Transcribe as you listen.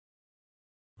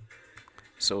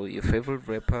So your favorite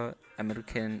rapper,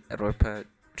 American rapper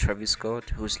Travis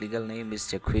Scott, whose legal name is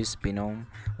Jacques Bermon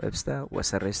Webster,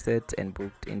 was arrested and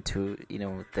booked into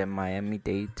the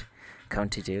Miami-Dade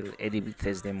County Jail early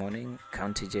Thursday morning.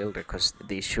 County Jail records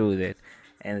they show that,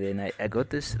 and then I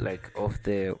got this like off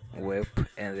the web,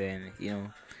 and then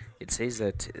it says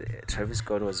that Travis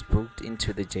Scott was booked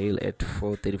into the jail at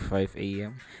 4:35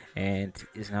 a.m. and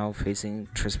is now facing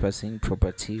trespassing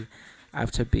property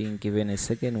after being given a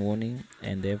second warning,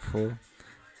 and therefore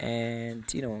and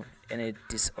a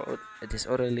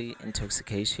disorderly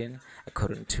intoxication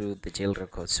according to the jail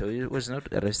record. So he was not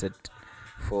arrested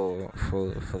for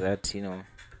that.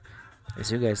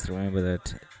 As you guys remember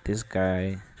that this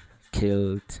guy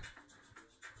killed,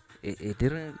 he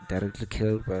didn't directly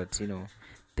kill, but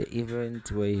the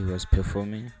event where he was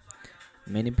performing,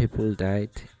 many people died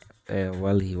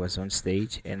while he was on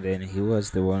stage, and then he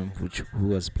was the one who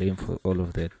was blamed for all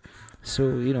of that. So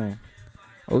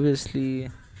obviously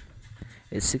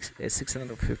a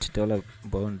 $650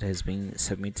 bond has been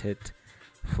submitted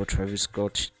for Travis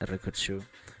Scott record show.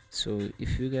 So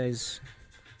if you guys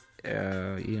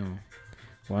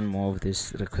want more of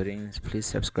these recordings, please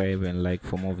subscribe and like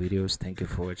for more videos. Thank you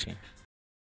for watching.